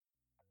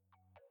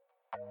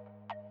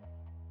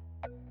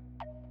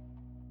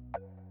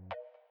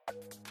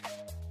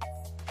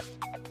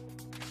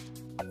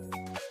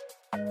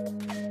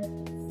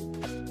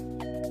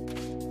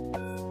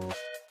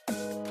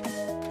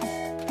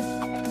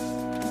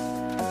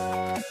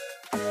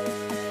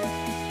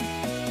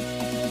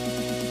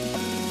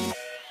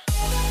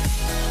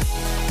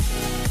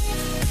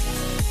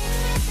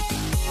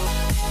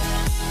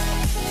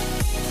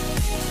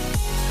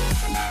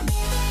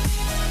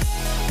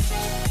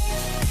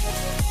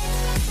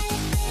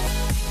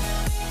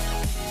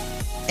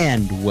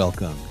And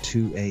welcome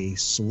to a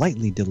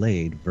slightly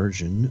delayed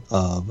version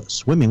of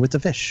Swimming with the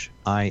Fish.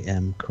 I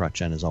am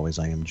Crutch, and as always,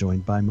 I am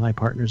joined by my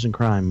partners in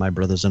crime, my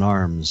brothers in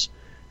arms,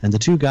 and the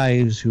two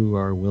guys who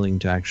are willing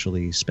to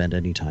actually spend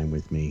any time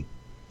with me.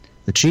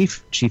 The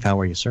Chief. Chief, how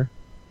are you, sir?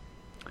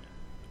 I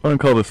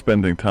wouldn't call this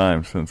spending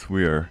time since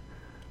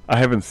I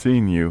haven't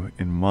seen you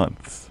in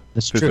months.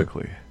 That's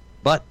physically. True.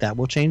 But that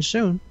will change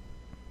soon.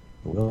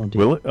 It will indeed.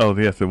 Will it? Oh,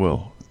 yes, it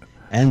will.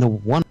 And the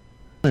one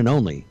and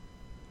only,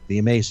 the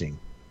amazing,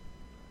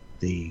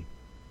 the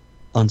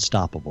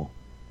unstoppable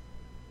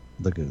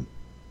Lagoon.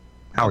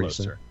 How are you,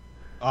 sir?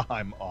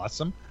 I'm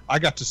awesome. I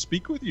got to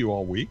speak with you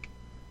all week.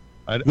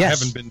 I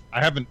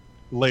haven't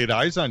laid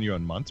eyes on you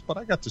in months, but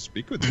I got to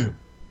speak with you.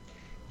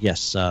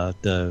 Yes,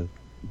 there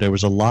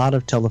was a lot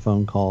of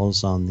telephone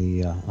calls on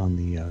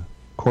the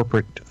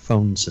corporate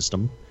phone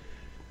system.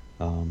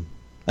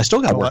 I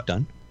still got work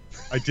done.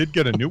 I did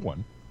get a new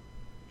one.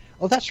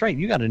 Oh, that's right.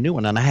 You got a new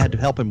one, and I had to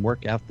help him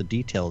work out the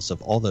details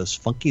of all those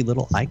funky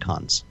little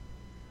icons.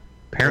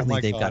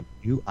 Apparently, they've got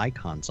new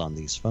icons on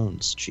these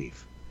phones,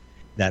 Chief,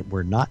 that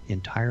were not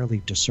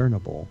entirely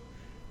discernible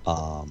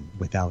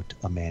without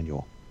a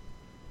manual.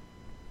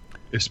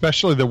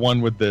 Especially the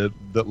one with that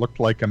looked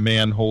like a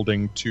man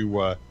holding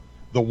the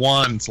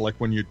wands, like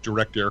when you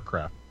direct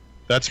aircraft.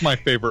 That's my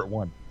favorite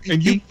one.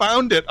 And you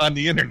found it on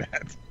the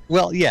internet.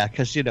 Well, yeah,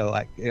 because,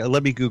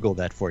 let me Google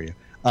that for you.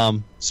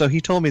 So he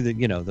told me that,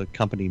 the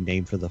company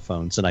name for the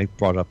phones, and I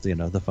brought up,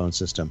 the phone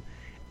system.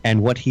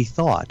 And what he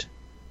thought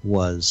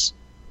was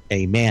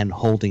a man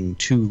holding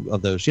two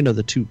of those,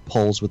 the two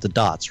poles with the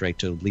dots, right,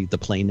 to lead the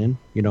plane in.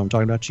 You know what I'm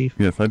talking about, Chief?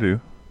 Yes, I do.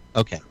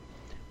 Okay.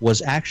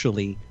 Was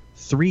actually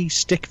 3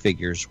 stick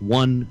figures,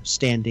 one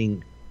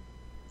standing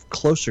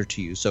closer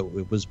to you, so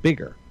it was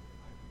bigger.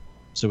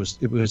 So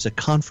it was a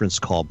conference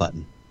call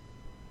button.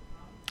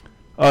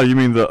 Oh, you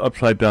mean the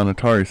upside-down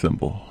Atari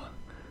symbol?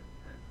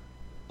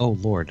 Oh,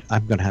 Lord.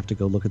 I'm going to have to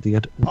go look at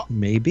the...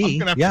 Maybe.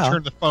 I'm going to have to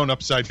turn the phone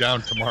upside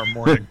down tomorrow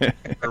morning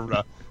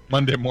or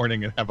Monday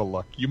morning and have a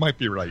look. You might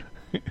be right.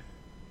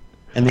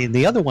 And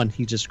the other one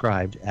he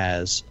described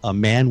as a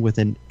man with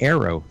an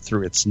arrow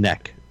through its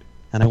neck.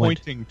 And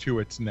pointing to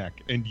its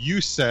neck. And you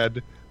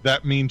said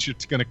that means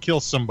it's going to kill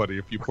somebody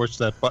if you push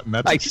that button.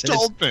 That's what you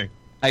told me.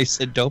 I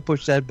said, don't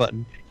push that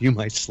button. You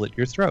might slit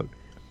your throat.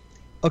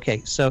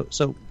 Okay, so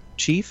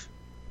Chief,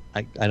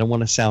 I don't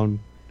want to sound...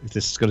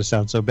 This is going to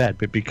sound so bad,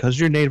 but because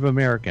you're Native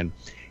American,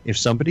 if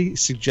somebody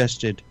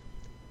suggested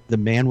the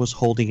man was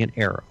holding an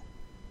arrow,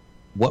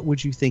 what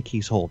would you think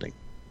he's holding?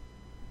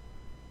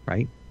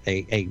 Right?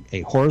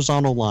 A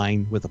horizontal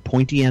line with a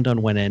pointy end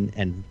on one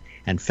end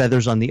and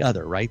feathers on the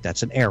other, right?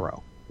 That's an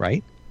arrow,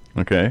 right?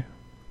 Okay.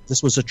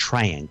 This was a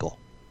triangle.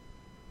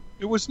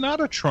 It was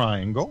not a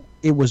triangle.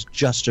 It was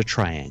just a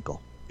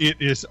triangle. It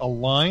is a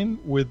line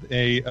with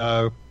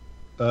a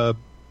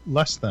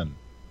less than.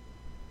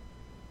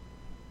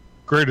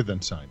 Greater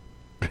than sign.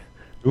 It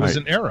was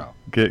an arrow.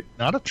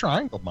 Not a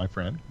triangle, my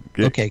friend.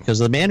 Okay, because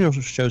the manual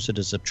shows it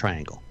as a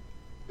triangle.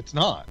 It's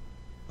not.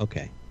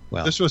 Okay,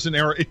 well. This was an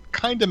arrow. It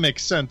kind of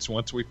makes sense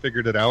once we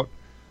figured it out.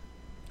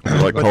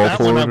 Like call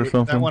forward or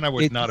something? That one I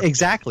would not have.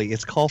 Exactly,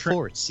 it's call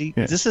forward. See,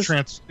 yeah. This is...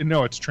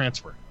 No, it's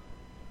transfer.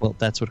 Well,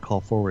 that's what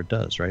call forward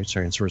does, right?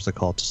 Transfers the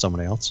call to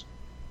someone else.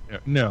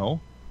 No,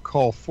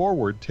 call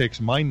forward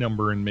takes my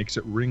number and makes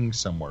it ring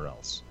somewhere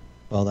else.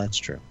 Well, that's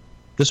true.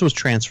 This was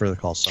transfer the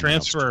call.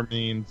 Transfer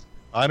means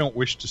I don't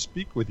wish to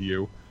speak with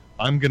you.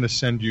 I'm going to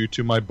send you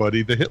to my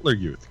buddy, the Hitler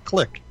Youth.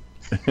 Click.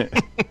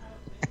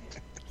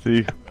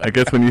 See, I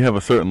guess when you have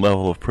a certain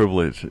level of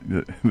privilege,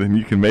 then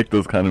you can make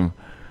those kind of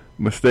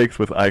mistakes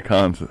with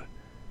icons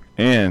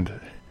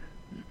and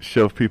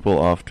shove people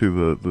off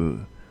to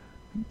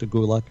the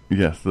gulag.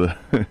 Yes, the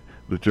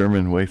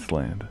German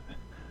wasteland.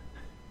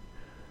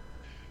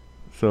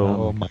 So,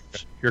 oh my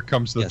God. Here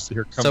comes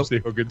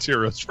the Hogan's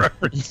Heroes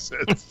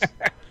references.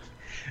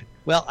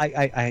 Well,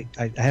 I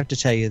have to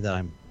tell you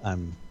that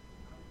I'm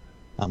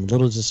a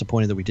little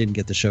disappointed that we didn't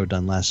get the show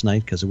done last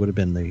night, because it would have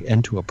been the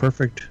end to a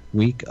perfect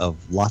week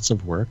of lots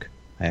of work.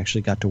 I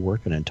actually got to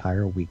work an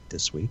entire week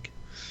this week.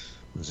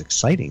 It was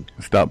exciting.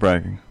 Stop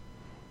bragging.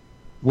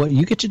 Well,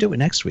 you get to do it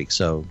next week,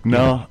 so...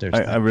 No,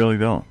 I really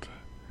don't.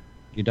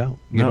 You don't?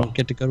 You don't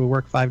get to go to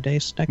work 5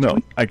 days next week?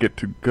 No, I get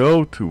to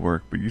go to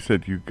work, but you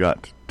said you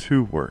got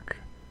to work.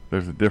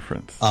 There's a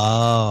difference.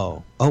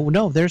 Oh,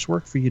 no, there's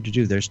work for you to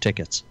do. There's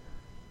tickets.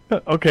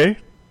 Okay.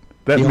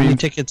 The only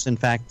tickets, in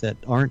fact, that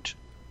aren't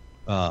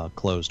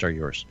closed are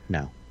yours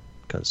now,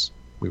 because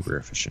we were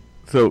efficient.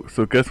 So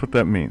guess what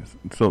that means.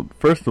 So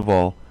first of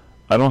all,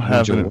 I don't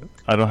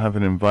have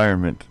an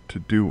environment to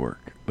do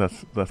work.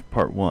 That's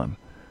part one.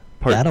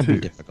 That'll be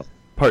difficult.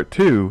 Part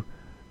two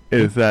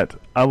is that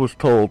I was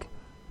told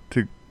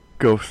to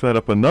go set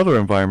up another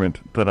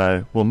environment that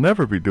I will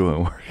never be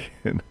doing work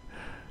in.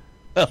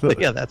 Well,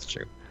 yeah, that's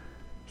true.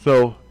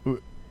 So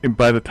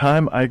by the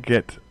time I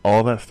get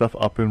all that stuff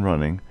up and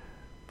running,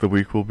 the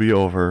week will be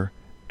over,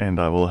 and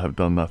I will have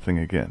done nothing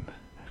again.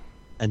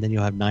 And then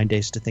you'll have 9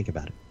 days to think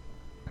about it.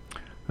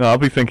 No, I'll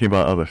be thinking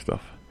about other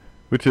stuff.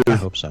 which is I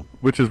hope so.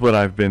 which is what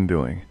I've been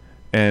doing.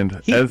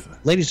 And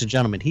Ladies and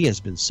gentlemen, he has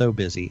been so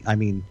busy. I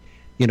mean,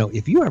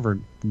 if you ever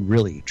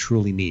really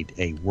truly need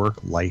a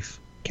work-life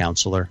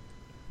counselor,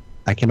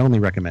 I can only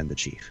recommend the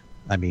Chief.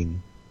 I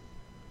mean,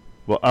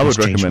 well, I would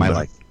changed recommend my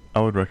life. I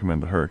would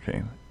recommend the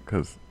Hurricane,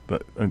 because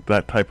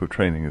that type of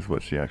training is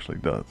what she actually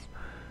does.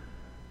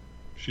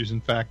 She's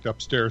in fact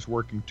upstairs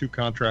working 2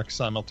 contracts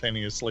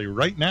simultaneously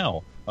right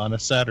now on a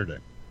Saturday.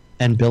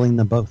 And billing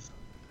them both.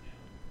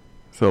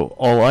 So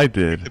all I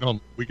did,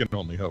 We can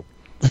only hope.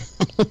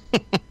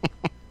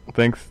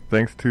 thanks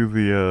to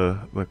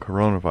the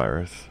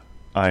coronavirus,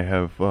 I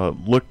have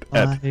looked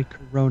at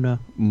Corona.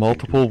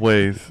 multiple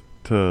ways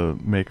to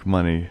make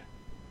money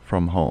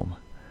from home,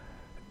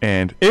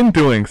 and in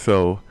doing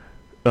so,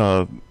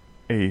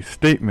 a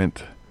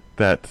statement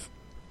that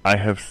I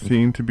have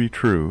seen to be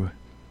true,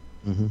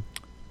 Mm-hmm.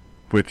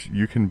 which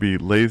you can be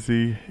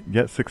lazy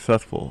yet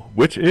successful,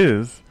 which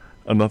is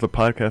another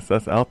podcast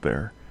that's out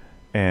there,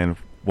 and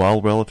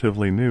while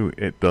relatively new,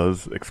 it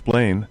does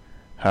explain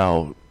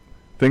how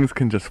things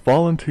can just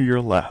fall into your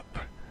lap,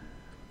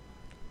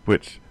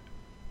 which,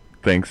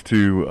 thanks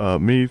to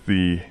me,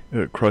 the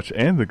Crutch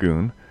and the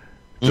Goon,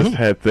 just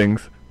had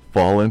things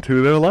fall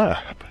into their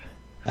lap.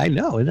 I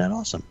know, isn't that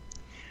awesome?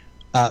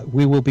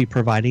 We will be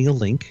providing a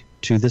link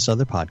to this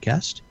other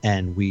podcast,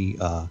 and we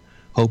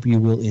hope you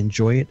will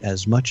enjoy it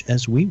as much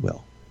as we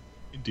will.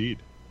 Indeed.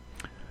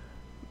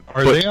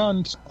 Are they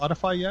on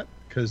Spotify yet?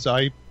 Because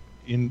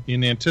in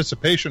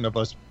anticipation of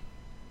us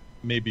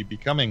maybe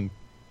becoming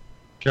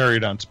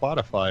carried on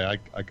Spotify,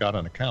 I got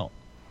an account.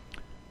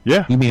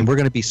 Yeah. You mean we're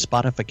going to be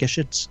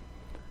Spotify-cious?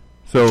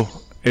 So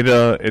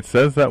it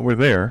says that we're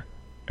there.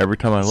 Every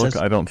time I look,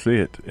 I don't see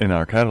it in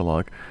our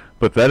catalog.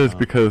 But that is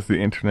because the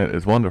internet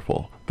is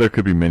wonderful. There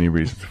could be many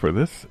reasons for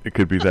this. It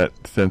could be that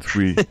since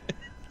we...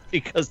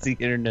 Because the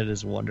internet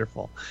is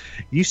wonderful.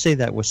 You say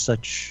that with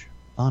such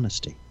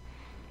honesty.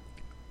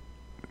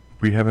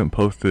 We haven't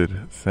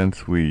posted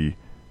since we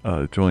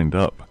joined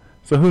up.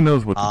 So who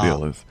knows what the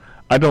deal is.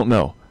 I don't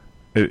know.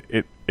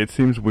 It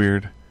seems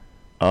weird.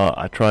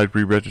 I tried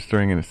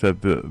re-registering and it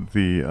said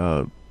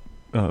the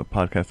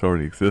podcast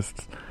already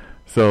exists.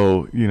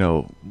 So,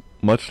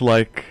 much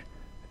like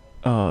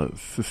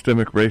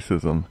systemic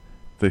racism,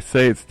 they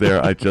say it's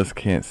there, I just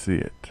can't see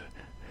it.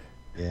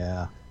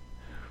 Yeah.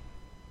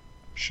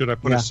 Should I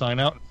put a sign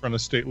out in front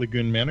of Stately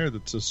Goon Manor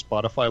that says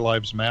Spotify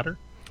Lives Matter?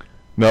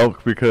 No,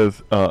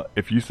 because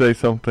if you say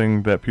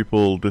something that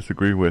people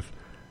disagree with,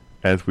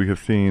 as we have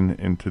seen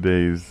in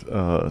today's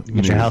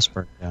Get your house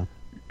burned down.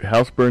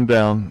 House burned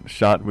down,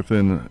 shot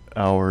within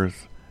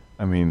hours.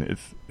 I mean,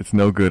 it's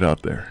no good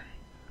out there.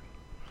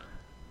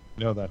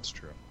 No, that's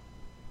true.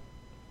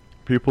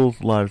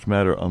 People's lives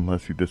matter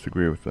unless you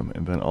disagree with them,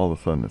 and then all of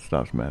a sudden it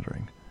stops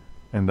mattering.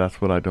 And that's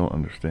what I don't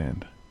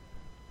understand.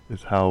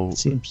 Is how it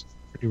seems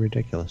pretty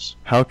ridiculous.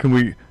 How can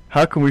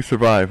we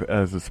survive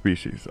as a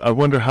species? I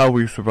wonder how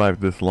we survived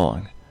this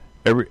long.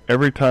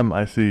 Every time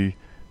I see,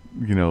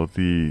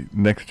 the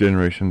next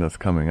generation that's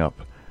coming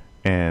up,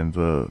 and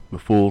the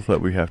fools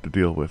that we have to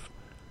deal with,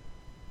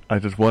 I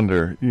just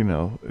wonder,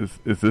 is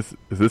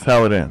this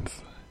how it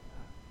ends?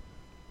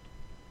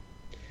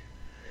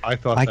 I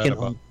thought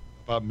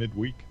about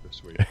midweek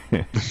this week.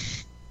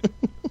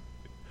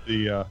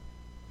 The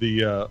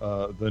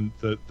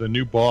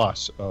new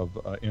boss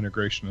of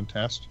integration and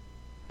test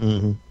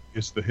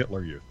is the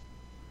Hitler Youth.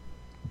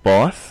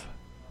 Boss?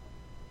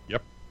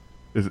 Yep.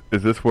 Is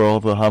this where all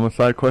the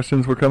homicide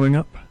questions were coming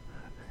up?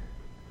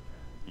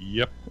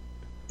 Yep.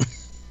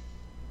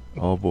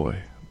 Oh boy.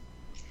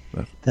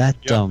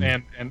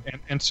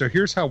 And so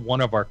here's how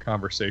one of our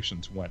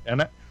conversations went,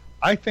 and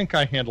I think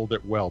I handled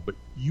it well, but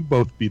you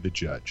both be the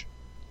judge.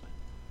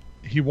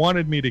 He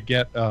wanted me to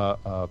get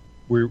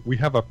we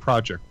have a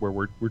project where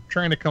we're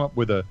trying to come up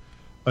with a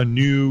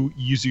new,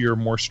 easier,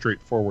 more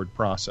straightforward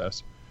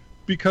process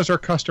because our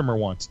customer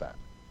wants that.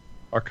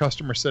 Our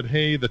customer said,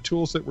 "Hey, the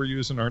tools that we're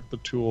using aren't the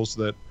tools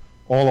that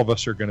all of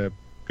us are going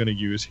to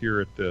use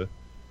here at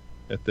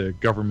the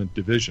government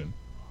division.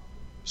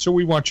 So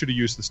we want you to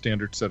use the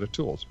standard set of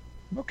tools."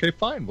 Okay,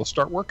 fine. We'll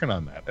start working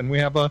on that, and we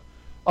have a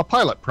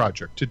pilot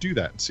project to do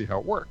that and see how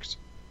it works.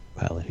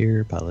 Pilot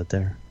here, pilot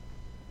there.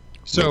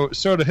 So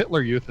the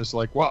Hitler Youth is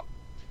like, well,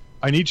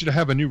 I need you to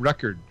have a new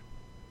record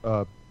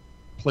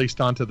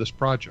placed onto this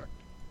project.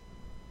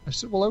 I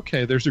said, well,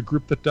 okay, there's a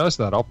group that does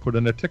that. I'll put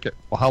in a ticket.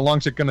 Well, how long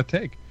is it going to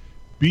take?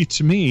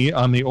 Beats me.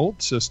 On the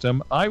old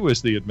system, I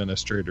was the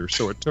administrator,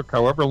 so it took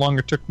however long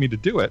it took me to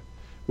do it,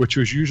 which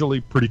was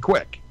usually pretty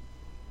quick.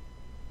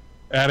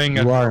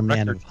 You are a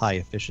man of high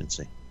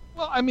efficiency.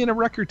 Well, I mean, a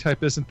record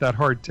type isn't that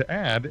hard to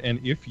add, and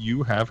if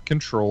you have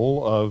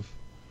control of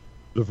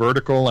the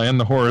vertical and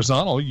the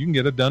horizontal, you can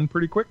get it done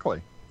pretty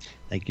quickly.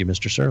 Thank you,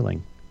 Mr.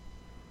 Serling.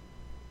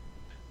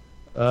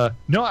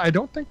 No, I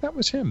don't think that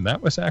was him.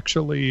 That was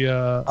actually...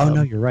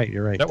 no, you're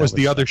right. That was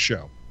the other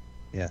show.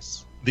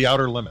 Yes. The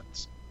Outer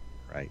Limits.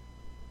 Right.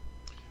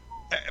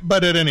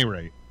 But at any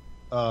rate,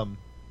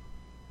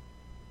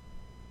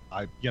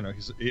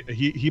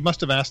 he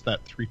must have asked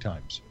that 3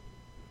 times.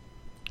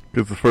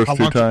 Because the first How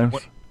two long- times,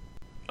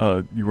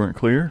 you weren't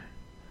clear.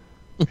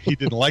 He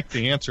didn't like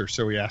the answer,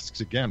 so he asks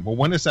again. Well,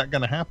 when is that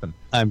going to happen?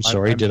 I'm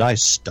sorry, did I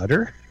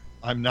stutter?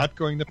 I'm not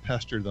going to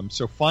pester them.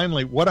 So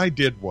finally, what I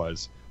did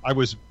was, I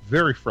was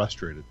very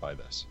frustrated by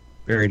this.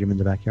 Buried him in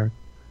the backyard?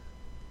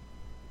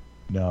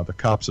 No, the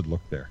cops had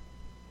looked there.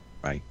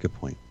 Right, good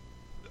point.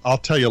 I'll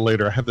tell you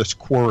later. I have this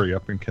quarry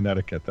up in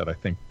Connecticut that I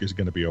think is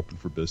going to be open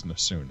for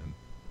business soon. And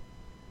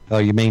Oh,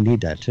 you may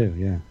need that too,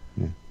 yeah.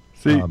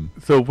 See,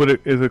 so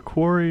is a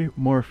quarry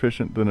more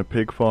efficient than a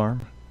pig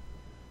farm?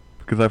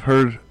 Because I've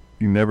heard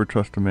you never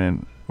trust a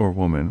man or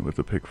woman with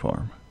a pig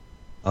farm.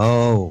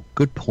 Oh,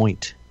 good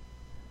point.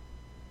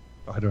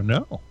 I don't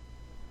know.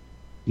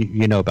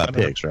 You know about I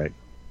don't know. pigs, right?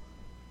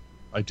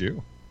 I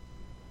do.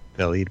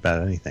 They'll eat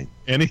about anything.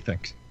 Anything.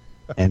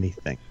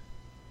 Anything.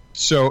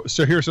 So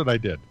here's what I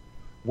did.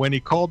 When he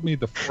called me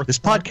the fourth This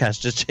time,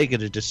 podcast has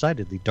taken a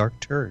decidedly dark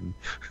turn.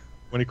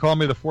 when he called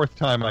me the fourth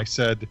time, I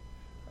said,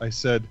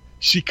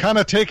 she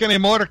can't take any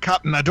more,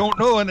 Captain. I don't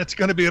know, and it's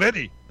going to be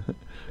ready.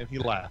 And he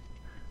laughed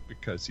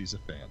because he's a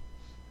fan,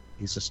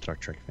 He's a Star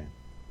Trek fan.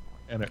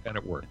 and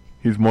it worked.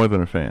 He's more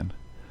than a fan.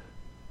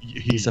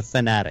 He's a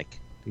fanatic.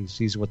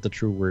 He's what the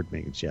true word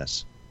means,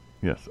 yes.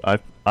 Yes,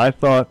 I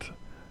thought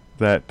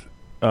that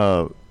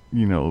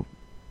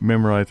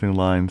memorizing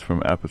lines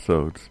from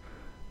episodes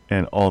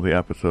and all the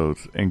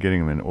episodes and getting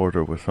them in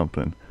order was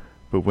something.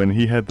 But when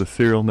he had the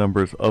serial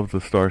numbers of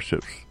the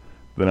starships,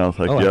 then I was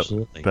like, Oh, yep,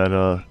 absolutely.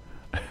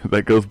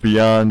 that goes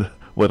beyond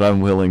what I'm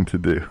willing to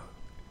do.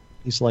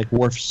 He's like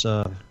Worf's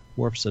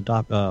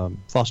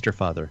foster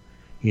father.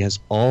 He has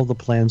all the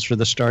plans for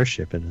the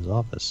starship in his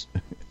office.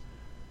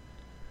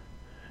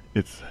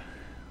 It's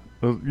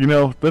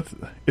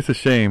a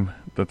shame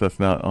that that's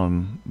not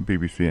on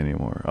BBC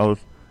anymore.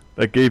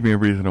 That gave me a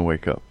reason to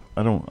wake up.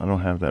 I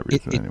don't have that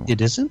reason anymore.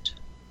 It isn't?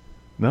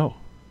 No.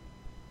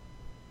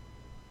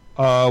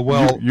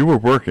 Well, You were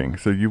working,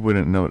 so you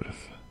wouldn't notice.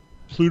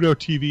 Pluto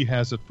TV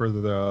has it for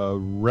the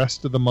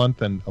rest of the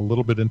month and a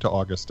little bit into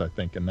August, I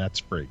think, and that's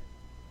free.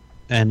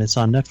 And it's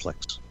on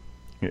Netflix.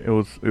 It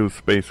was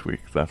Space Week.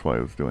 That's why I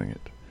was doing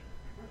it.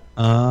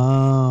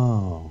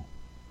 Oh.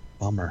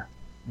 Bummer.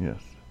 Yes.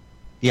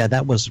 Yeah,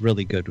 that was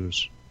really good. It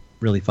was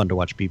really fun to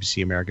watch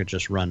BBC America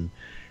just run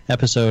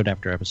episode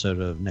after episode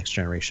of Next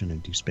Generation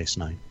and Deep Space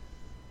Nine.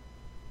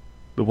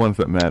 The ones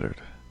that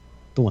mattered.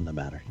 The one that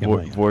mattered. Yeah,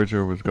 well, yeah.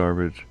 Voyager was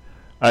garbage.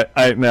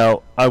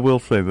 I will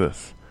say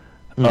this.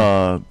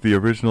 The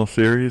original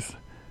series,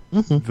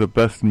 the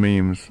best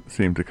memes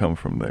seem to come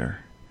from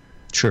there.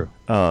 True.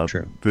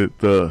 True.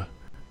 The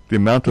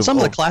amount of some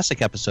of the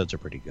classic episodes are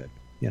pretty good,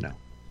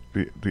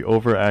 the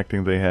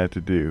overacting they had to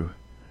do.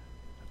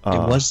 It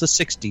was the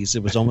 60s.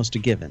 It was almost a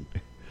given.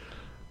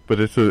 But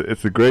it's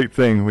a great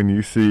thing when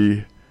you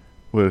see,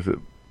 what is it,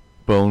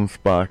 Bones,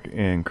 Spock,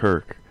 and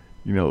Kirk,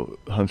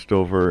 hunched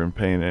over in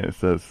pain, and it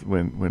says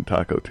when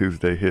Taco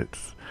Tuesday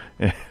hits.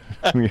 One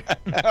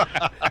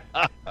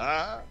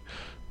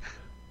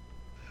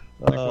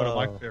of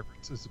my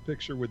favorites is a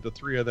picture with the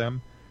three of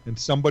them and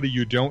somebody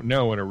you don't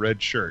know in a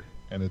red shirt,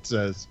 and it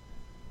says,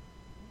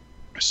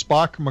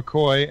 Spock,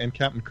 McCoy, and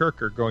Captain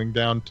Kirk are going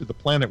down to the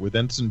planet with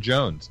Ensign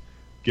Jones.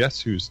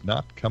 Guess who's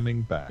not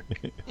coming back?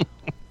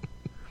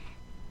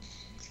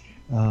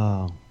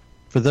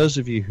 For those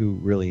of you who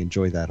really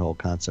enjoy that whole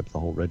concept, the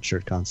whole red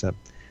shirt concept,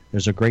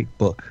 there's a great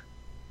book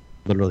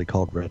literally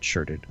called Red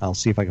Shirted. I'll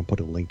see if I can put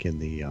a link in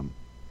the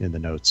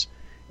notes.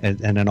 And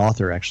an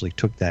author actually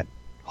took that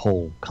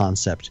whole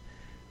concept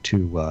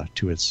to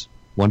its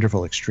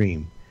wonderful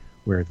extreme,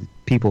 where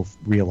people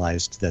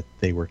realized that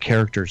they were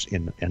characters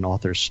in an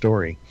author's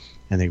story,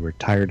 and they were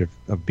tired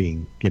of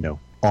being,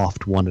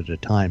 offed one at a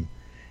time,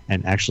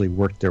 and actually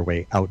worked their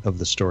way out of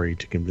the story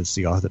to convince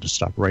the author to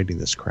stop writing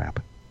this crap.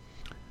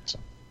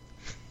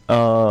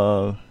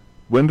 So.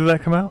 When did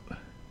that come out?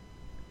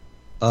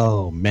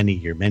 Oh, many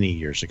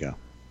years ago.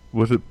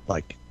 Was it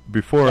like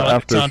before or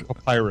after? It's on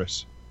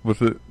Papyrus.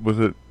 Was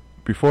it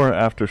before or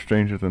after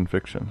Stranger Than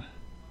Fiction?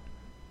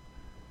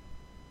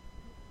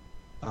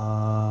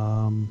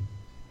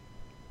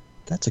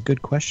 That's a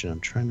good question. I'm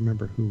trying to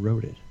remember who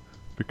wrote it.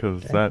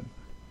 Because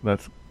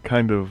that's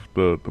kind of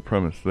the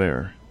premise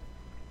there.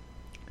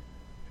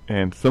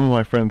 And some of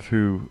my friends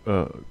who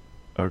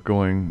are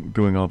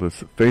doing all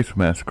this face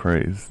mask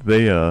craze,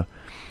 they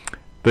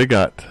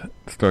got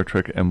Star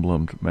Trek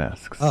emblemed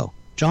masks. Oh,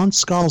 John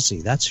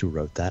Scalzi, that's who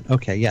wrote that.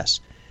 Okay, yes.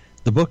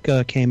 The book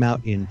came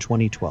out in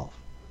 2012.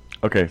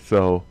 Okay,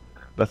 so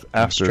that's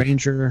after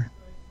Stranger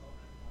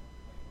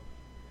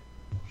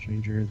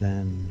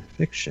Than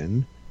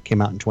Fiction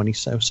came out in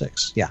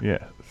 2006. Yeah.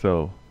 Yeah.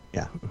 So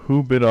yeah.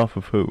 Who bit off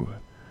of who?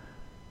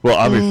 Well,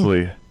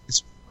 obviously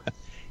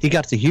he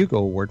got the Hugo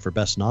Award for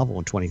Best Novel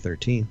in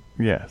 2013.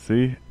 Yeah,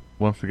 see?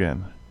 Once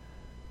again.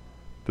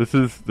 This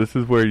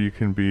is where you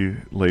can be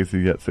lazy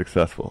yet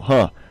successful.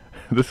 Huh.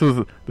 This was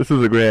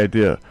a great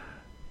idea.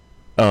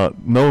 No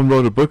one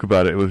wrote a book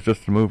about it. It was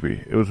just a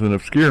movie. It was an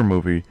obscure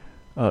movie.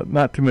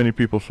 Not too many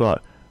people saw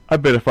it. I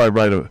bet if I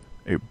write a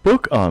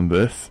book on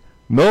this,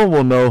 no one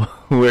will know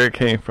where it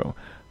came from.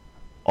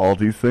 all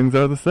these things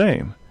are the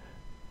same.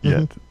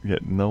 Yet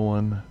no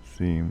one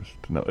seems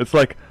to know. It's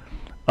like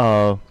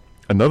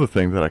another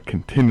thing that I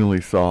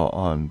continually saw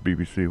on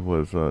BBC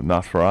was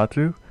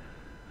Nosferatu.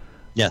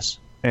 Yes.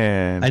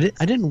 And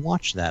I didn't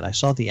watch that. I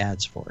saw the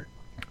ads for it.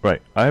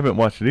 Right. I haven't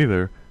watched it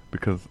either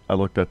because I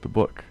looked at the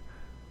book.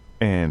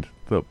 And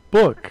the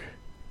book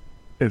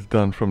is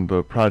done from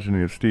the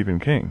progeny of Stephen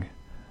King.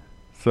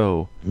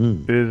 So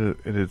it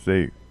is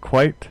a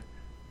quite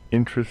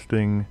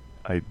interesting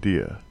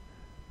idea.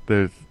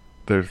 There's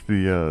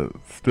the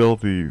still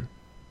the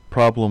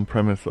problem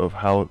premise of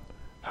how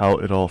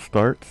it all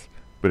starts,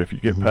 but if you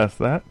get past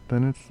that,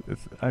 then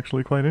it's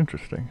actually quite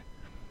interesting.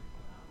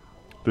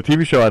 The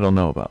TV show I don't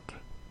know about.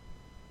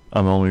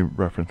 I'm only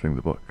referencing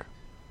the book.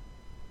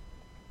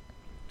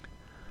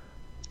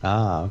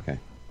 Ah, okay.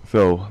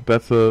 So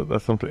that's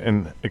something,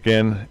 and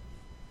again,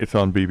 it's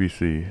on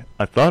BBC.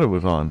 I thought it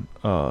was on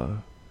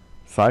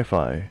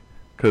Sci-Fi,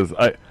 because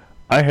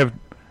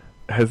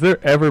has there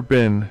ever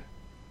been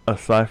a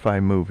sci-fi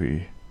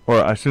movie,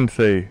 or I shouldn't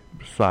say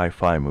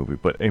sci-fi movie,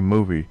 but a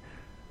movie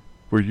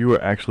where you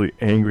were actually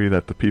angry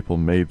that the people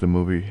made the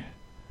movie?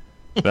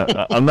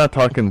 Now, I'm not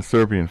talking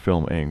Serbian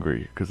film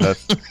angry, because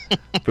that's,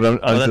 but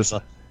I'm just,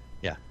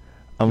 yeah.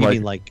 I'm you like,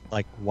 mean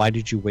like, why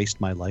did you waste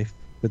my life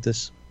with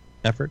this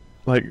effort?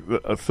 Like,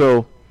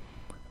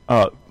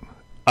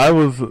 I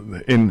was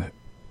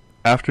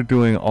after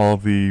doing all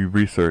the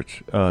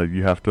research,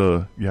 you have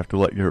to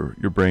let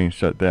your brain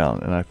shut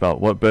down, and I thought,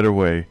 what better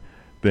way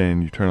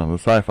than you turn on the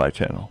Sci-Fi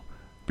Channel,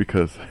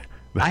 because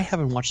I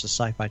haven't watched the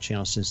Sci-Fi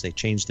Channel since they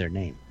changed their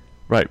name.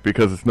 Right,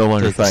 because it's no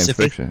longer science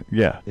Sci-Fi? fiction.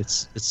 Yeah,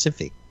 it's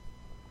Sci-Fi.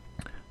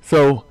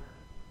 So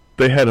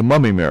they had a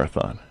Mummy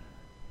marathon.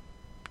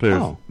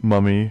 There's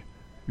Mummy,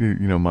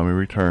 Mummy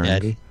Returns.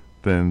 Daddy.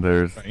 Then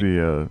there's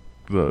the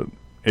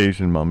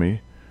Asian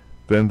Mummy.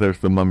 Then there's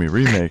the Mummy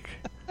remake.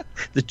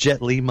 The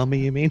Jet Li Mummy,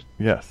 you mean?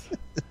 Yes.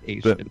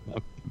 Asian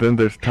Mummy. Then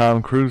there's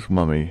Tom Cruise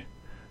Mummy.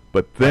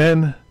 But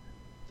then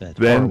That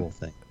horrible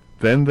thing.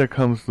 Then there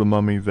comes the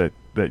Mummy that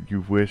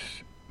you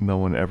wish no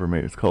one ever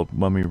made. It's called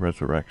Mummy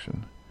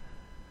Resurrection.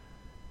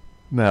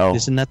 Now,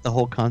 isn't that the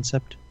whole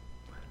concept?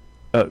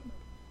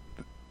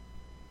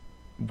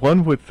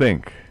 One would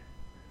think.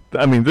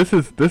 I mean, this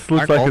looks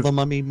Aren't like all the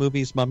Mummy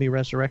movies Mummy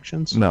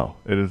Resurrections? No,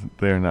 it is.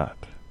 They're not.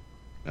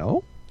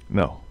 No.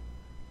 No,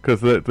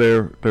 because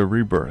they're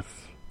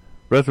rebirths.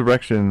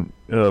 Resurrection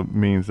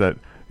means that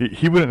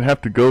he wouldn't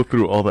have to go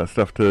through all that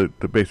stuff to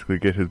basically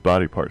get his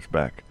body parts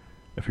back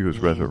if he was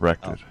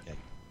resurrected.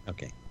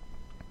 Okay.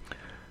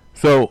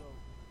 So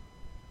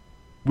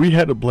we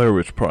had a Blair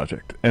Witch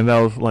Project, and that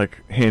was like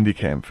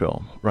Handycam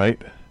film,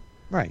 right?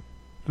 Right.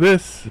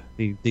 This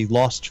the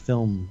lost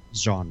film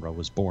genre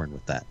was born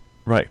with that.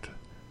 Right,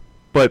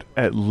 but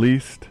at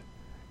least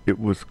it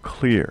was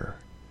clear.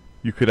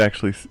 You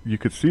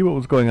could see what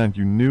was going on.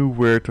 You knew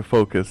where to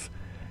focus,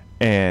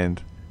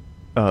 and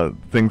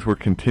things were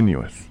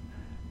continuous.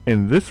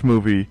 In this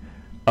movie,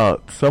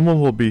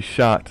 someone will be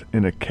shot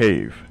in a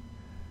cave.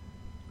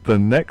 The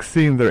next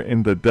scene, they're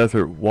in the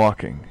desert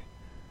walking,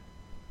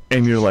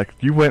 and you're like,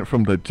 you went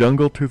from the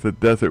jungle to the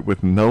desert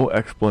with no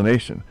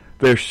explanation.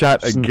 They're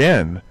shot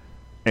again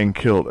and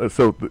killed.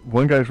 So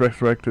one guy's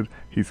resurrected.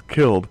 He's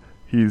killed.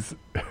 He's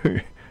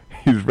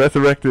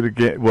resurrected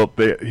again. Well,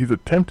 he's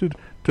attempted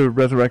to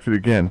resurrect it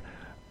again,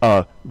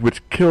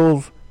 which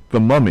kills the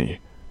mummy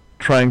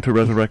trying to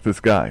resurrect this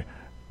guy,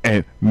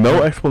 and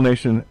no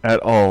explanation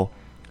at all.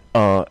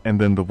 And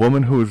then the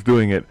woman who is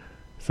doing it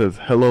says,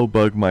 "Hello,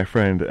 bug, my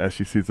friend," as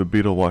she sees a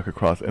beetle walk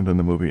across, and then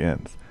the movie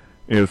ends.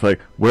 And it's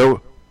like,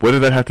 what did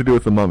that have to do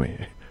with the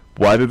mummy?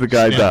 Why did the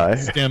guy die?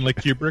 Stanley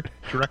Kubrick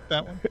direct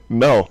that one?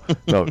 No,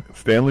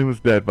 Stanley was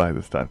dead by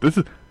this time. This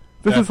is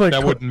like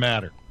that wouldn't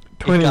matter.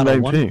 It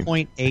 2019. got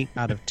a 1.8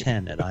 out of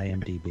 10 at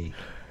IMDb.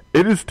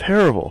 It is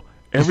terrible.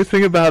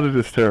 Everything about it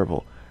is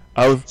terrible.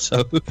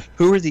 So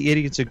who are the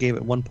idiots who gave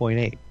it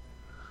 1.8?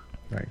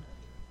 Right.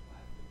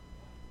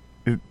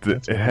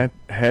 It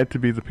had to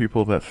be the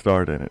people that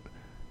starred in it.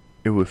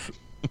 It was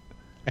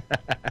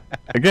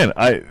again.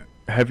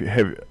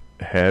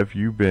 Have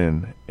you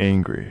been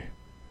angry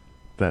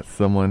that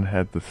someone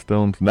had the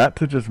stones not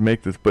to just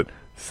make this, but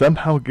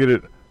somehow get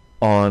it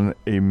on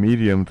a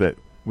medium that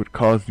would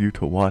cause you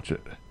to watch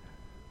it?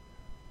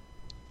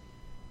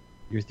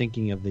 You're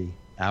thinking of the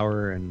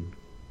hour and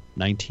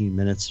 19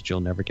 minutes that you'll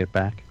never get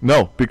back?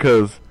 No,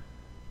 because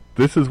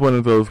this is one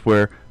of those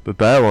where the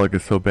dialogue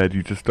is so bad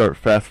you just start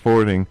fast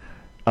forwarding.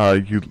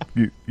 You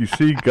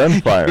see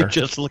gunfire. You're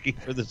just looking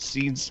for the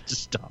scenes to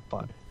stop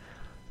on.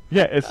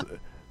 Yeah, it's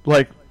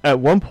like at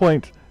one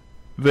point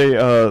they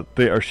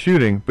are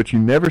shooting, but you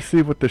never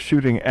see what they're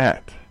shooting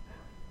at,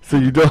 so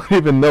you don't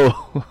even know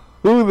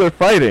who they're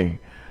fighting.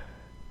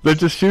 They're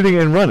just shooting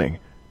and running,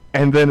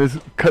 and then it's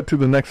cut to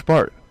the next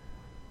part.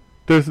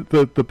 There's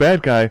the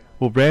bad guy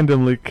will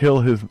randomly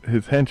kill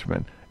his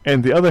henchman,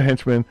 and the other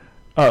henchman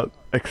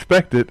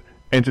expect it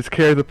and just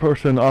carry the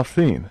person off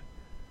scene.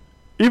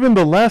 Even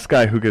the last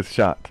guy who gets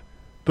shot,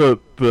 the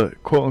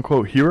quote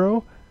unquote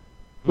hero,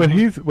 when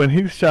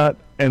he's shot,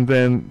 and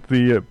then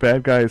the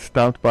bad guy is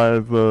stomped by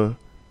the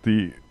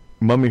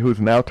mummy who's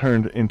now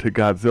turned into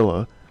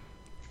Godzilla.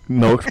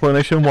 No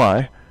explanation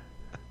why.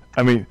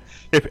 I mean,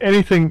 if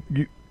anything,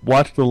 you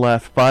watch the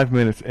last 5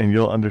 minutes and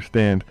you'll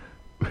understand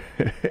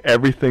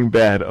everything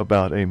bad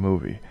about a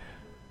movie.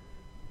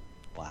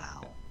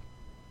 Wow.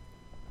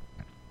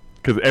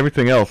 Because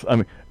everything else, I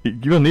mean, you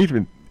don't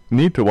even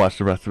need to watch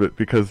the rest of it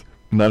because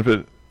none of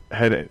it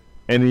had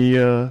any.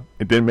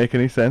 It didn't make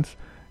any sense.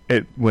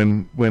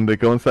 When they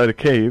go inside a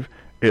cave,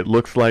 it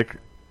looks like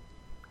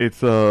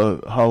it's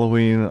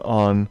Halloween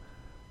on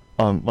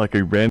like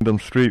a random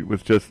street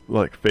with just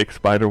like fake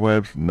spider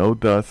webs, no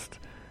dust,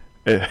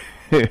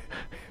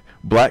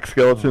 black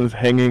skeletons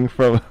hanging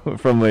from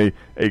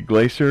a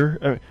glacier.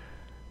 I mean,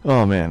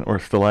 oh man, or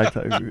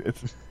stalactite.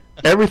 It's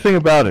everything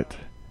about it.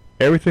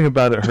 Everything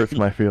about it hurts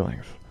my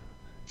feelings.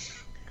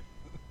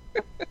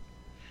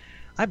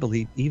 I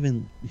believe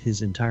even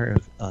his entire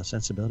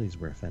sensibilities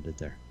were offended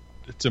there.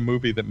 It's a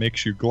movie that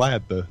makes you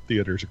glad the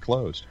theaters are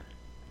closed.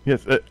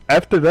 Yes.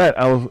 After that,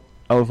 I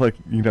was like,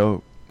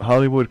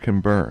 Hollywood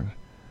can burn.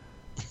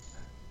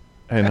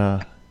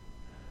 And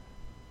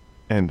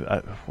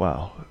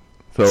wow.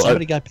 So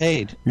somebody got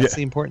paid. That's yeah.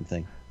 the important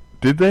thing.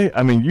 Did they?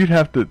 I mean, you'd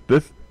have to.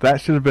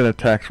 That should have been a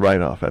tax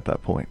write-off at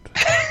that point.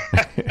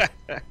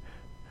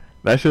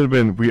 That should have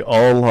been. We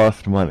all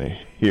lost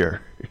money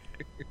here.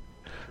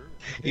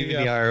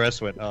 Even the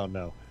IRS went, "Oh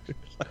no."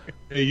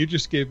 Hey, you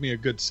just gave me a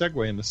good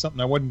segue into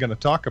something I wasn't going to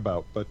talk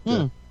about, but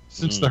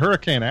since the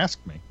hurricane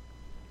asked me,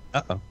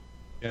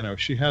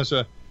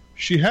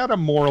 she had a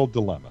moral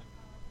dilemma,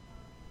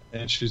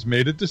 and she's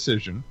made a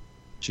decision.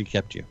 She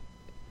kept you.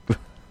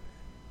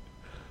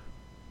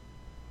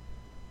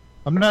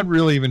 I'm not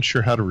really even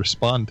sure how to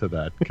respond to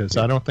that because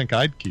I don't think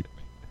I'd keep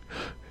me.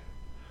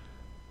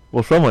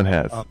 Well, someone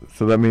has,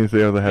 so that means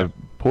they either have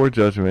poor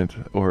judgment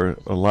or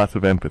lots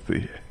of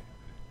empathy,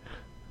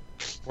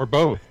 or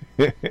both.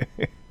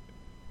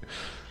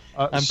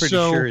 I'm pretty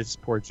sure it's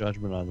poor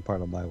judgment on the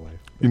part of my wife.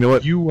 You know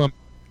what?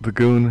 The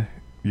Goon,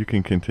 you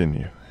can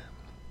continue.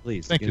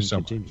 Please, thank you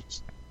so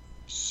much.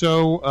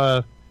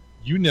 So,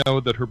 you know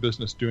that her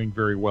business doing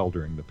very well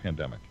during the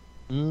pandemic.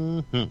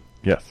 Mm-hmm.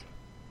 Yes.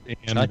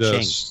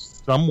 And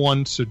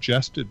someone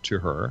suggested to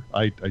her,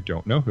 I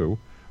don't know who,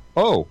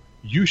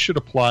 you should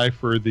apply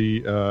for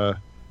the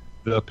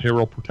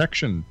payroll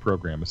protection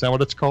program. Is that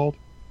what it's called?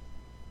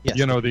 Yes.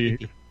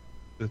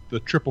 The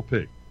triple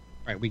P.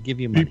 Right, we give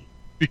you money.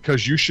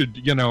 Because you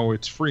should,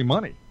 it's free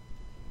money.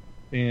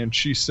 And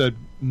she said,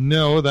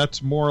 no,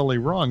 that's morally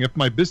wrong. If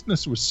my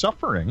business was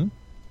suffering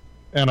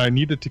and I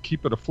needed to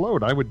keep it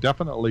afloat, I would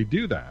definitely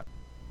do that.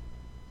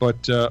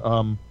 But,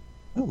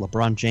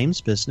 LeBron James'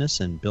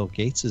 business and Bill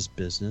Gates'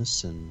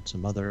 business and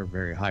some other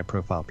very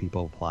high-profile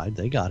people applied.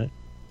 They got it.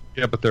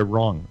 Yeah, but they're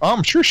wrong. Oh,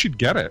 I'm sure she'd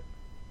get it.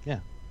 Yeah.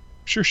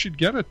 I'm sure she'd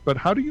get it, but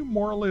how do you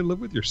morally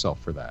live with yourself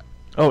for that?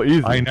 Oh,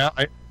 easy.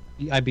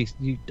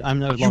 I'm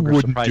no longer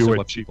surprised at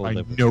what people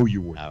live with. I know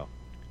you would. No.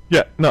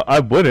 Yeah, no, I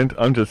wouldn't.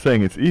 I'm just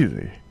saying it's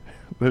easy.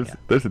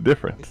 There's a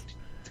difference.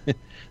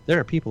 There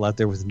are people out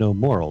there with no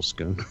morals,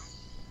 Goon.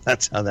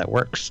 That's how that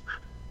works.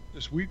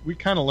 We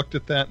kind of looked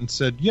at that and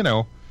said,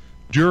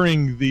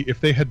 if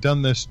they had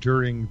done this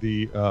during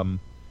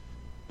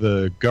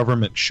the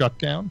government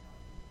shutdown,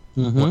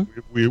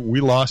 we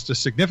lost a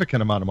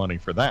significant amount of money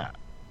for that.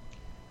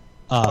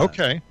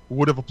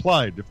 Would have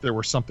applied if there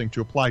were something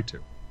to apply to.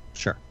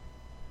 Sure.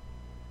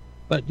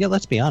 But yeah,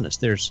 let's be honest.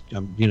 There's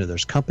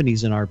there's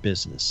companies in our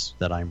business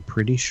that I'm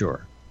pretty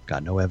sure,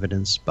 got no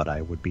evidence, but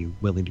I would be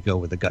willing to go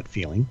with a gut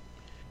feeling,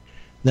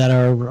 that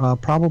are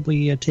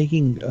probably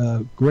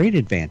taking great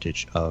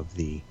advantage of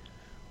the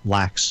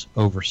lax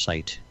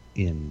oversight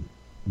in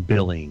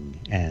billing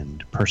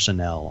and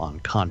personnel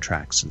on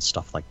contracts and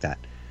stuff like that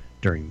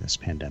during this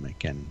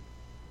pandemic. And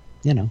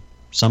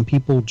some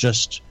people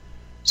just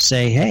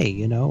say,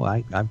 hey,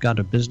 I've got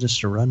a business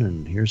to run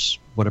and here's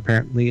what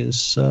apparently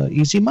is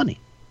easy money.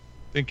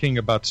 Thinking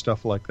about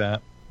stuff like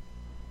that.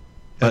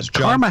 But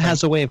karma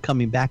has a way of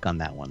coming back on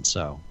that one,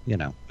 so,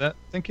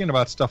 Thinking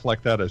about stuff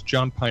like that, as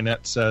John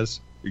Pinette says,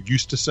 or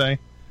used to say,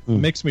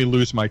 makes me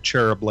lose my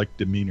cherub-like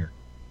demeanor.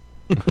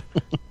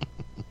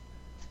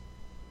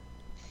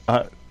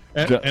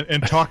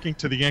 And talking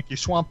to the Yankee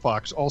Swamp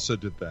Fox also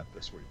did that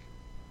this week.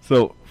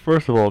 So,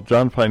 first of all,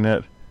 John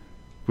Pinette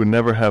would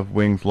never have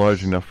wings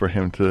large enough for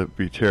him to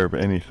be cherub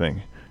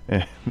anything.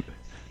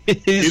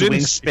 His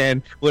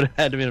wingspan would have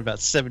had to be about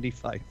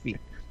 75 feet.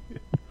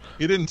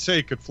 He didn't say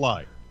he could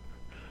fly.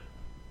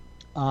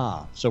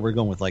 So we're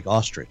going with like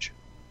ostrich.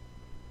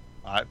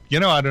 I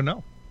don't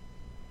know.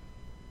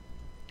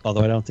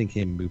 Although I don't think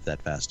he can move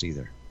that fast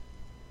either.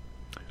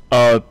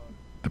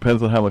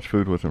 Depends on how much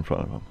food was in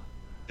front of him.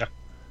 Yeah.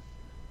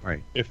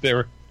 Right. If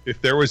there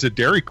was a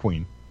Dairy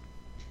Queen.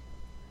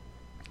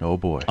 Oh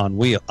boy. On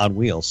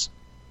wheels.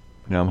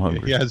 Now I'm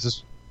hungry. He has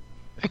this.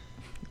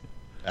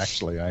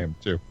 Actually, I am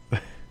too.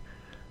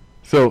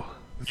 So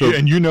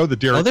and the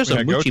Dairy Queen. There's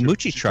a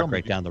Moochie truck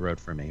right down the road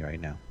for me right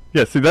now.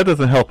 Yeah, see, that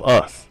doesn't help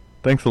us.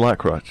 Thanks a lot,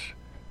 Crutch.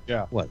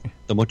 Yeah. What?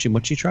 The Mochi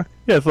Mochi truck?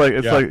 Yeah, it's like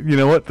you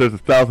know what? There's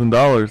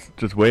 $1,000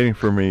 just waiting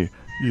for me,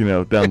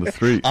 down the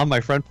street. On my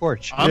front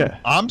porch.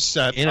 I'm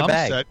set. In a I'm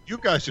bag. set. You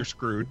guys are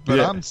screwed, but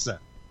Yeah. I'm set.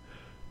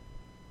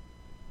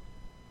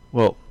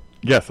 Well,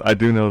 yes, I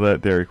do know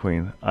that Dairy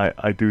Queen.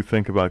 I do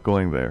think about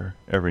going there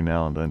every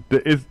now and then.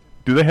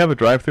 Do they have a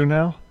drive-through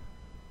now?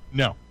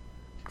 No.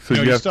 So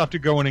You still have to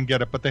go in and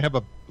get it, but they have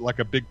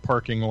a big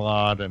parking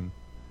lot, and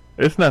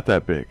It's not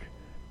that big,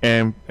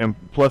 and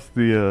plus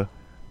the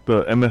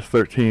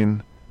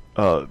MS-13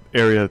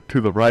 area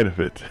to the right of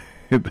it,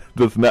 it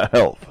does not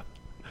help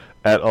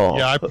at all.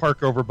 yeah, I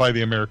park over by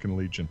the American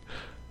Legion.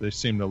 They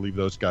seem to leave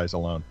those guys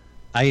alone.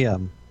 I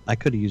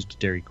could have used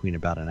Dairy Queen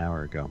about an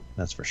hour ago.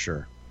 That's for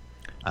sure.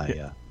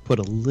 I put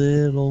a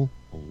little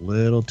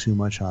too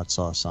much hot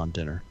sauce on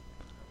dinner.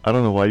 I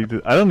don't know why you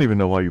did. I don't even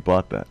know why you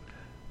bought that.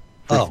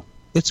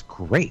 It's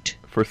great.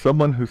 For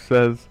someone who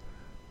says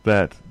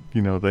that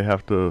they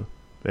have to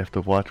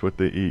watch what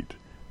they eat.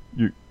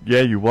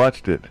 You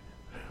watched it,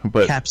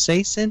 but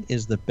Capsaicin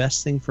is the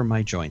best thing for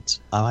my joints.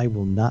 I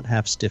will not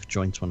have stiff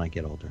joints when I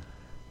get older.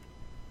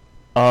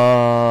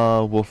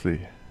 we'll see.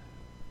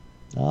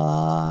 You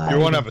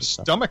won't have a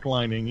stomach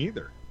lining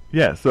either.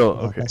 Yeah, so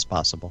Well, okay, that's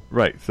possible.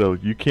 right. So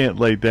you can't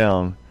lay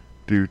down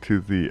due to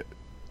the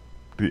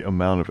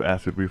amount of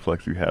acid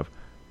reflux you have.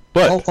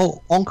 But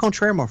En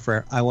contraire, mon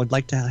frère, I would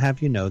like to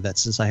have you know that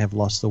since I have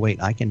lost the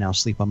weight, I can now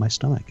sleep on my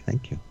stomach.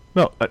 Thank you.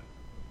 no,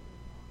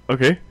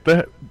 okay.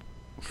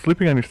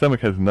 Sleeping on your stomach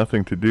has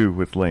nothing to do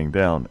with laying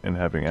down and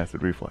having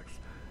acid reflux.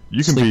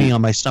 You can Sleeping be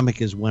on my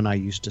stomach is when I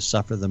used to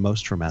suffer the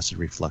most from acid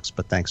reflux,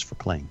 but thanks for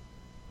playing.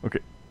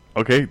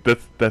 okay.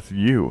 That's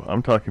you.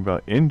 I'm talking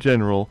about in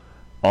general.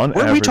 On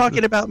Were average, we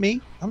talking about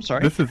me? I'm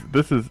sorry. This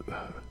is.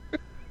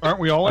 Aren't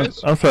we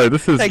always? I'm sorry.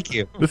 This is. Thank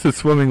you. This is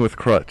swimming with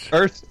crutch.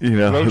 Earth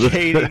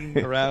rotating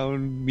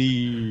around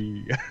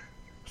me.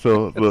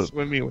 So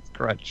Swimming with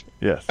crutch.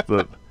 yes,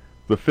 the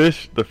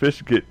fish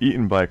get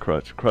eaten by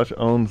crutch. Crutch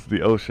owns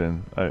the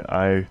ocean.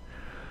 I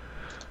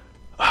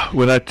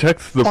when I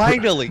checked the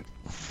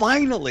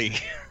Finally.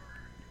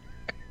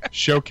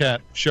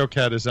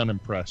 Showcat is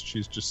unimpressed.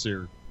 She's just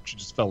here. She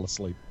just fell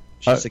asleep.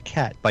 She's a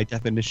cat. By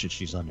definition,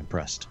 she's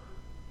unimpressed.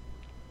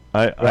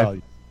 Well,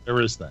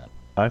 there is that.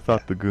 I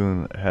thought the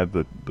goon had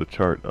the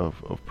chart of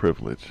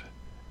privilege,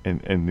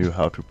 and knew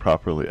how to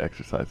properly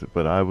exercise it,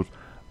 but I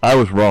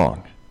was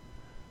wrong.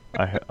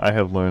 I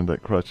have learned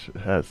that Crutch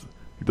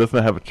he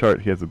doesn't have a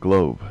chart, he has a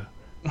globe.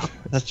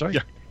 That's right.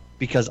 Yeah.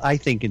 Because I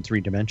think in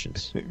 3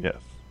 dimensions. Yes.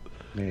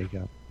 There you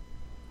go.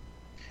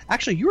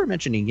 Actually, you were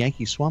mentioning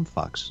Yankee Swamp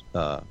Fox,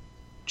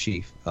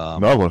 Chief. No,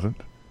 I wasn't.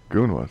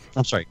 Goon was.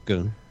 I'm sorry,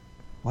 Goon.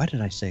 Why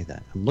did I say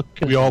that? I'm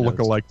looking. We at all the look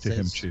notes. alike It to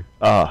him, says- Chief.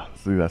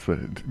 See, that's what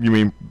you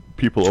mean.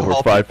 People over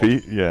Tall 5 people.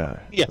 feet. Yeah.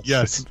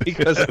 Yes.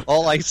 because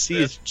all I see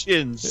is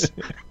chins.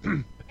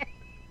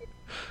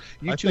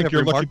 You I two think have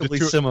you're looking remarkably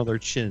to- similar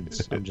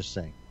chins. I'm just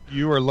saying.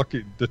 You are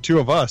looking. The two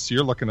of us.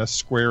 You're looking us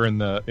square in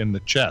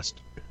the chest.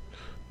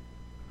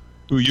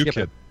 Who you Yeah,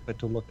 kid? But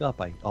to look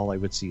up, all I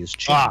would see is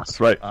chins. That's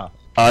right. Ah.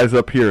 Eyes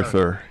up here,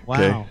 sir.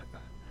 Wow.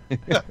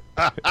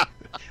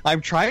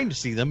 I'm trying to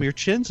see them. Your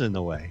chin's in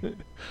the way.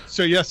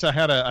 So yes, I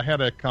had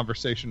a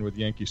conversation with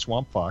Yankee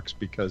Swamp Fox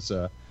because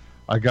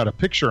I got a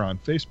picture on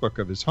Facebook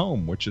of his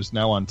home, which is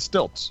now on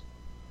stilts.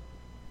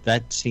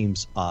 That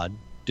seems odd.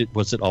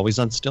 Was it always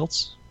on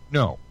stilts?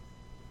 No.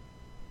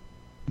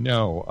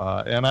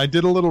 And I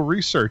did a little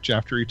research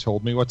after he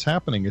told me what's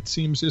happening. It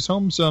seems his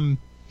home's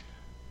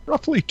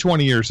roughly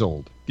 20 years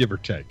old, give or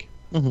take.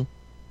 Mhm.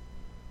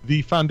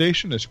 The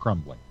foundation is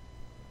crumbling.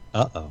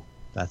 Uh-oh.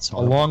 That's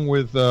horrible. Along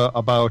with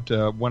about,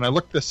 when I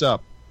looked this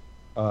up,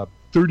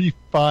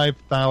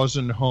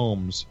 35,000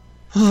 homes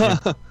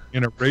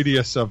in a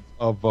radius of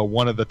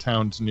one of the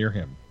towns near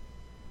him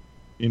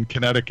in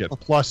Connecticut,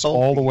 plus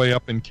all the way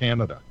up in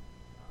Canada.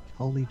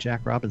 Holy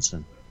Jack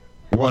Robinson.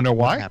 You want to know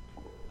why?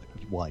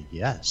 Why,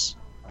 yes.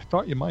 I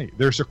thought you might.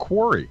 There's a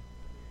quarry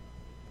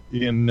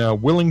in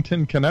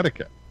Willington,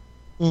 Connecticut,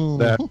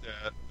 that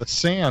the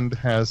sand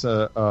has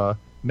a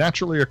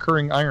naturally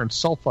occurring iron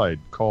sulfide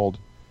called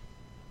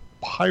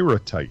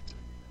pyrrhotite,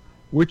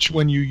 which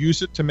when you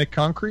use it to make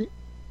concrete,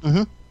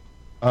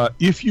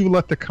 if you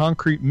let the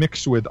concrete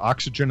mix with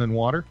oxygen and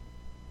water,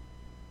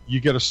 you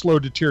get a slow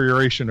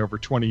deterioration over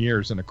 20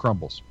 years and it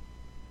crumbles.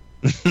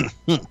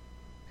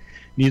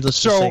 Needless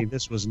to So- say,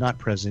 this was not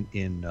present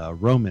in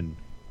Roman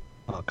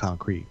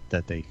concrete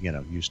that they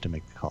used to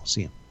make the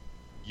Colosseum.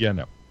 Yeah,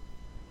 no.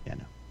 Yeah,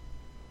 no.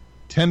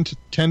 10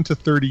 to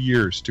 30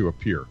 years to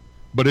appear.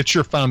 But it's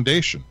your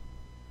foundation.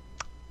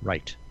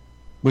 Right.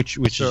 Which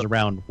So- is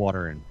around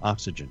water and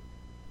oxygen.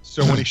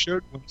 So when he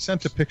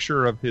sent a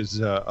picture of his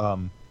the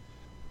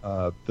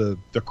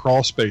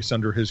crawl space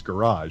under his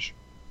garage,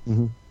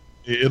 Mhm.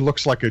 it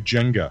looks like a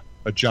giant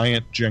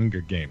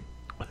Jenga game.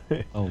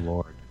 Oh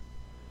Lord.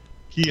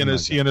 He and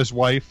his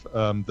wife,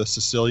 the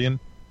Sicilian.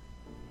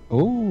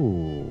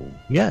 Oh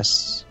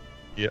yes.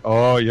 Yeah,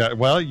 oh yeah.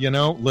 Well,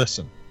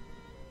 listen.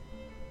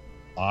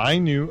 I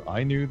knew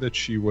that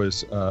she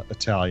was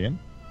Italian.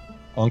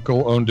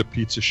 Uncle owned a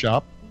pizza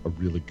shop. a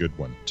really good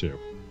one too.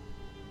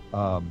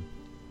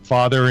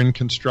 Father in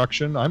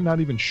construction. I'm not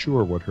even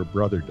sure what her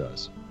brother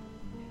does.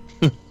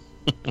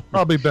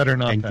 Probably better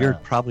not. And to you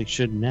ask. probably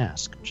shouldn't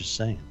ask. Just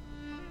saying.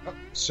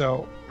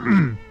 So,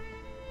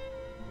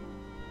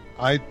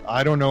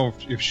 I don't know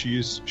if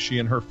she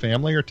and her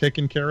family are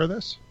taking care of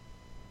this.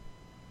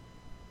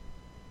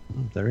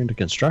 They're into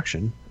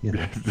construction. You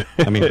know.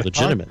 I mean,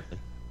 legitimately.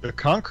 The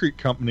concrete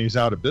company's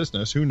out of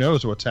business. Who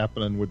knows what's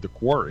happening with the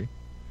quarry?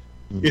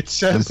 It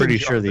says I'm pretty in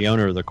sure the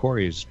owner of the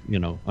quarry is,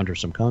 under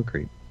some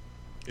concrete.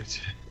 It's,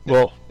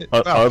 Well,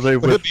 are they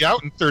it'll with? be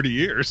out in 30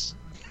 years.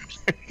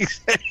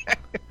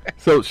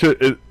 So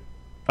should it?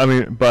 I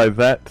mean, by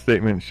that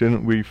statement,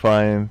 shouldn't we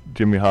find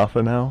Jimmy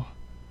Hoffa now?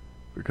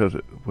 Because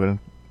it wouldn't.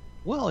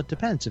 Well, it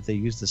depends if they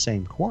use the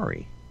same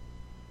quarry.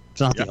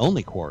 It's not the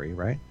only quarry,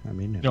 right? I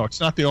mean, No, it's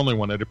not the only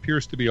one. It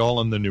appears to be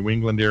all in the New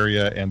England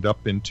area and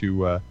up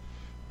into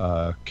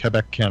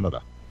Quebec,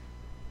 Canada.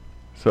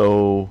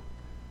 So,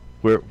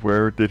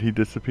 where did he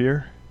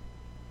disappear?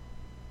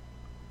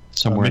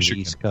 somewhere on the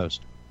Michigan. East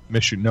Coast.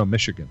 Michigan.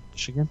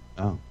 Michigan?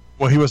 Oh.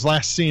 Well, he was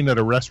last seen at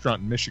a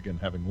restaurant in Michigan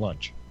having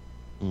lunch.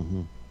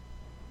 Mm-hmm.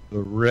 The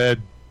Red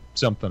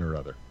something or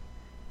other.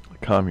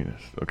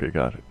 Communist. Okay,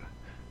 got it.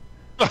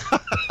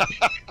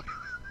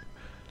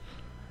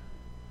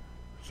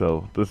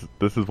 So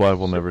this is why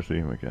we'll never see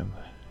him again.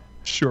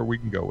 Sure, we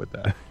can go with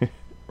that.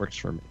 Works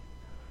for me.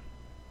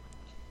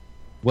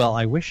 Well,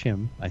 I wish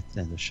him,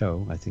 and the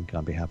show, I think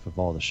on behalf of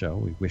all the show,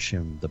 we wish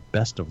him the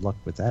best of luck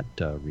with that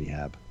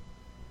rehab.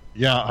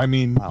 Yeah, I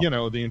mean, Wow. you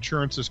know, the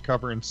insurance is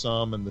covering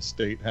some, and the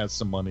state has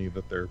some money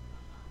that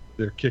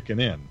they're kicking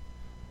in.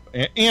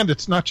 And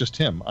it's not just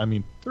him. I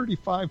mean,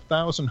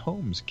 35,000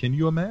 homes. Can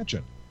you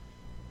imagine?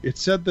 It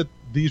said that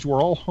these were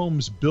all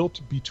homes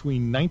built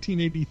between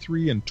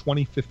 1983 and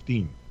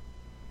 2015.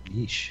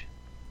 Yeesh.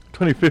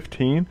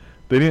 2015?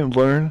 They didn't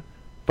learn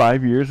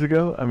 5 years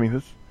ago? I mean,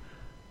 this.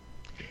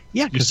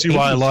 Yeah, You see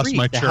why I lost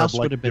my the house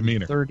cherub-like would have been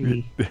demeanor.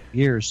 30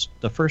 years.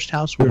 The first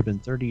house would have been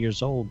 30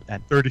 years old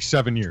at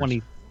 37 years.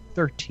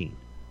 2013.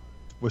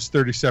 Was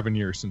 37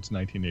 years since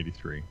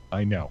 1983.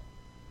 I know.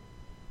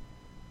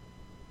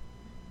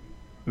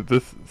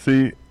 This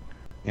see,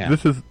 Yeah.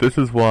 this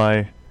is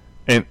why,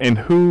 and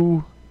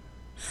who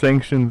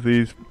sanctioned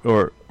these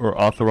or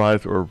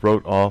authorized or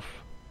wrote off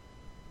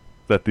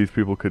that these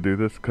people could do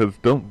this? Because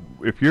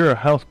if you're a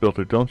house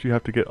builder, don't you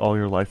have to get all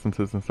your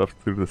licenses and stuff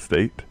through the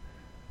state?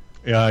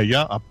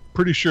 Yeah, I'm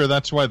pretty sure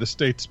that's why the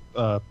state's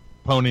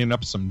ponying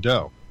up some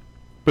dough.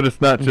 But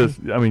it's not just.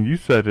 I mean, you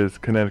said it's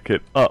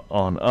Connecticut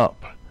on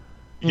up.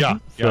 Yeah,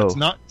 So- it's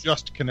not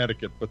just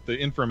Connecticut, but the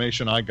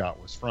information I got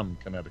was from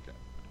Connecticut.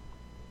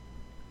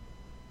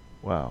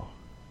 Wow,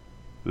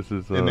 this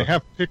is. And they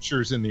have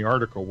pictures in the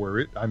article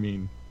where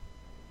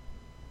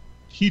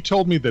he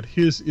told me that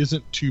his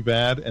isn't too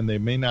bad and they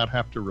may not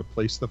have to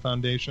replace the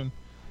foundation.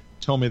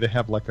 Told me they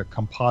have like a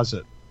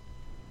composite.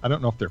 I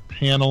don't know if they're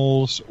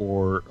panels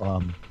or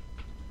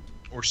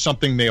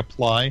something they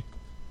apply.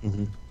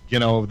 Mm-hmm. You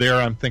know, there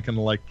I'm thinking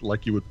like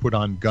you would put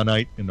on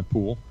gunite in a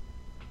pool.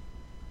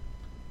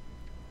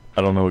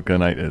 I don't know what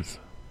gunite is.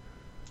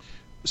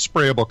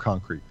 Sprayable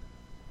concrete.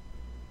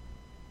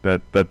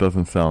 That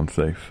doesn't sound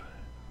safe.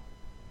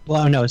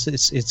 Well, no,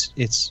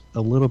 it's a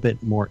little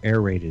bit more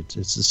aerated.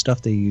 It's the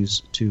stuff they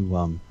use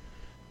to,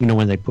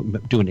 when they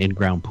do an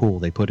in-ground pool,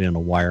 they put in a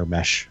wire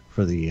mesh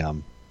for the,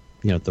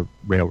 the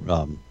rail.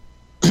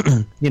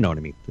 You know what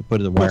I mean? They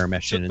put the wire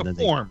mesh in, and then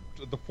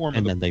the form and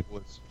of then the they pool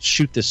is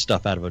shoot this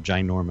stuff out of a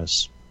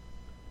ginormous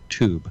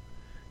tube,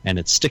 and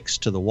it sticks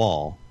to the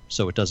wall,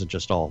 so it doesn't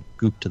just all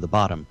goop to the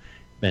bottom,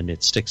 and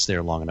it sticks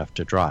there long enough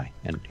to dry.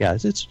 And yeah,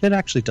 it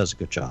actually does a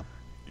good job.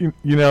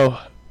 You know,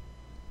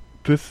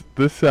 this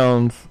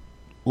sounds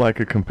like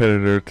a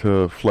competitor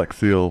to Flex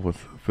Seal with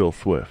Phil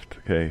Swift.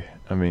 Okay,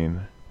 I mean,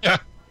 Yeah.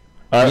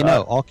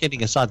 All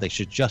kidding aside, they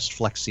should just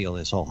Flex Seal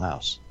his whole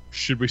house.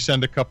 Should we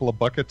send a couple of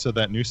buckets of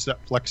that new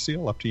Flex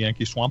Seal up to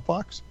Yankee Swamp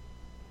Fox?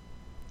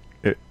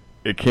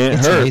 it can't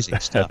It's hurt amazing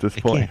stuff. at this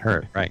It point. can't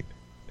hurt, right?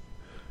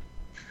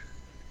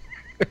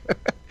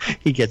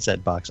 He gets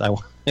that box. I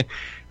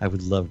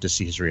would love to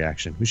see his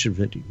reaction. We should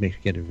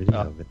get a video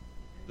of it.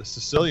 The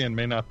Sicilian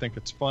may not think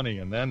it's funny,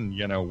 and then,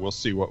 we'll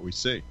see what we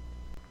see.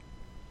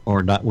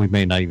 Or not. We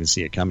may not even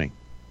see it coming.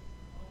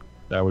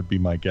 That would be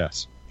my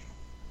guess.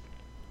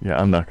 Yeah,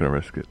 I'm not going to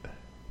risk it.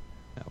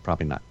 No,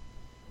 probably not.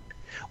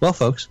 Well,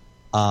 folks,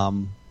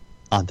 on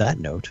that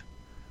note,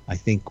 I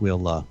think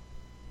we'll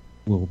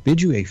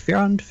bid you a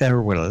fond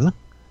farewell,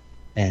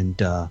 and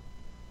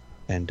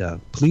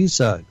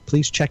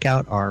please check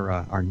out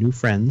our new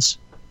friends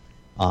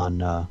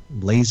on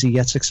Lazy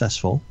Yet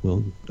Successful.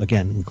 We'll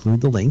again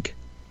include the link.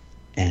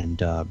 And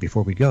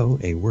before we go,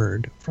 a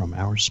word from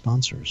our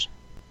sponsors.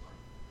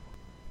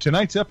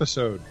 Tonight's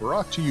episode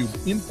brought to you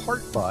in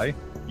part by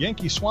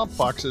Yankee Swamp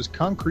Fox's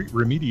Concrete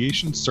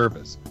Remediation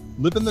Service.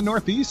 Live in the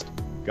Northeast?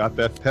 Got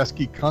that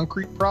pesky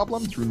concrete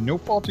problem through no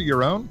fault of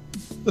your own?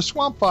 The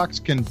Swamp Fox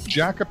can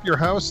jack up your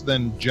house,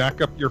 then jack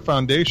up your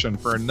foundation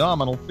for a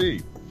nominal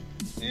fee.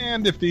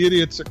 And if the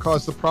idiots that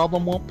caused the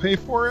problem won't pay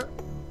for it,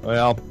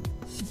 Well,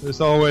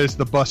 there's always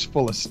the bus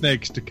full of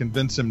snakes to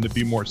convince him to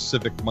be more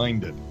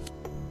civic-minded.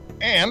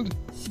 And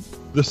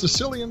the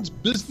Sicilian's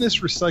business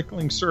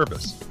recycling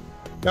service.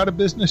 Got a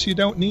business you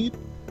don't need?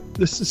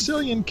 The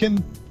Sicilian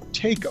can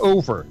take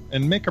over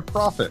and make a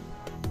profit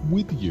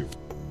with you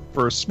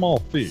for a small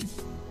fee.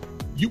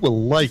 You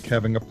will like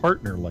having a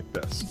partner like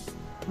this.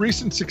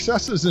 Recent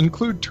successes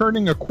include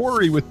turning a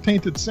quarry with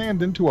tainted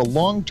sand into a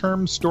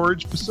long-term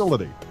storage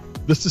facility.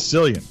 The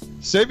Sicilian,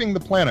 saving the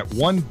planet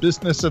one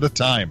business at a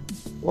time,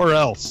 or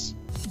else.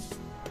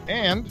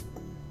 And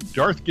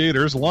Darth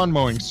Gator's lawn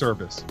mowing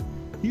service.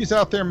 He's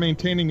out there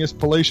maintaining his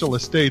palatial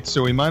estate,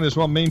 so he might as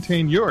well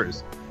maintain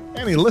yours.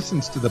 And he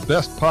listens to the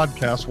best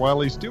podcasts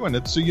while he's doing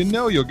it, so you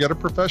know you'll get a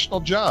professional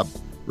job.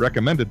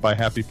 Recommended by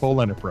Happy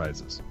Pole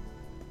Enterprises.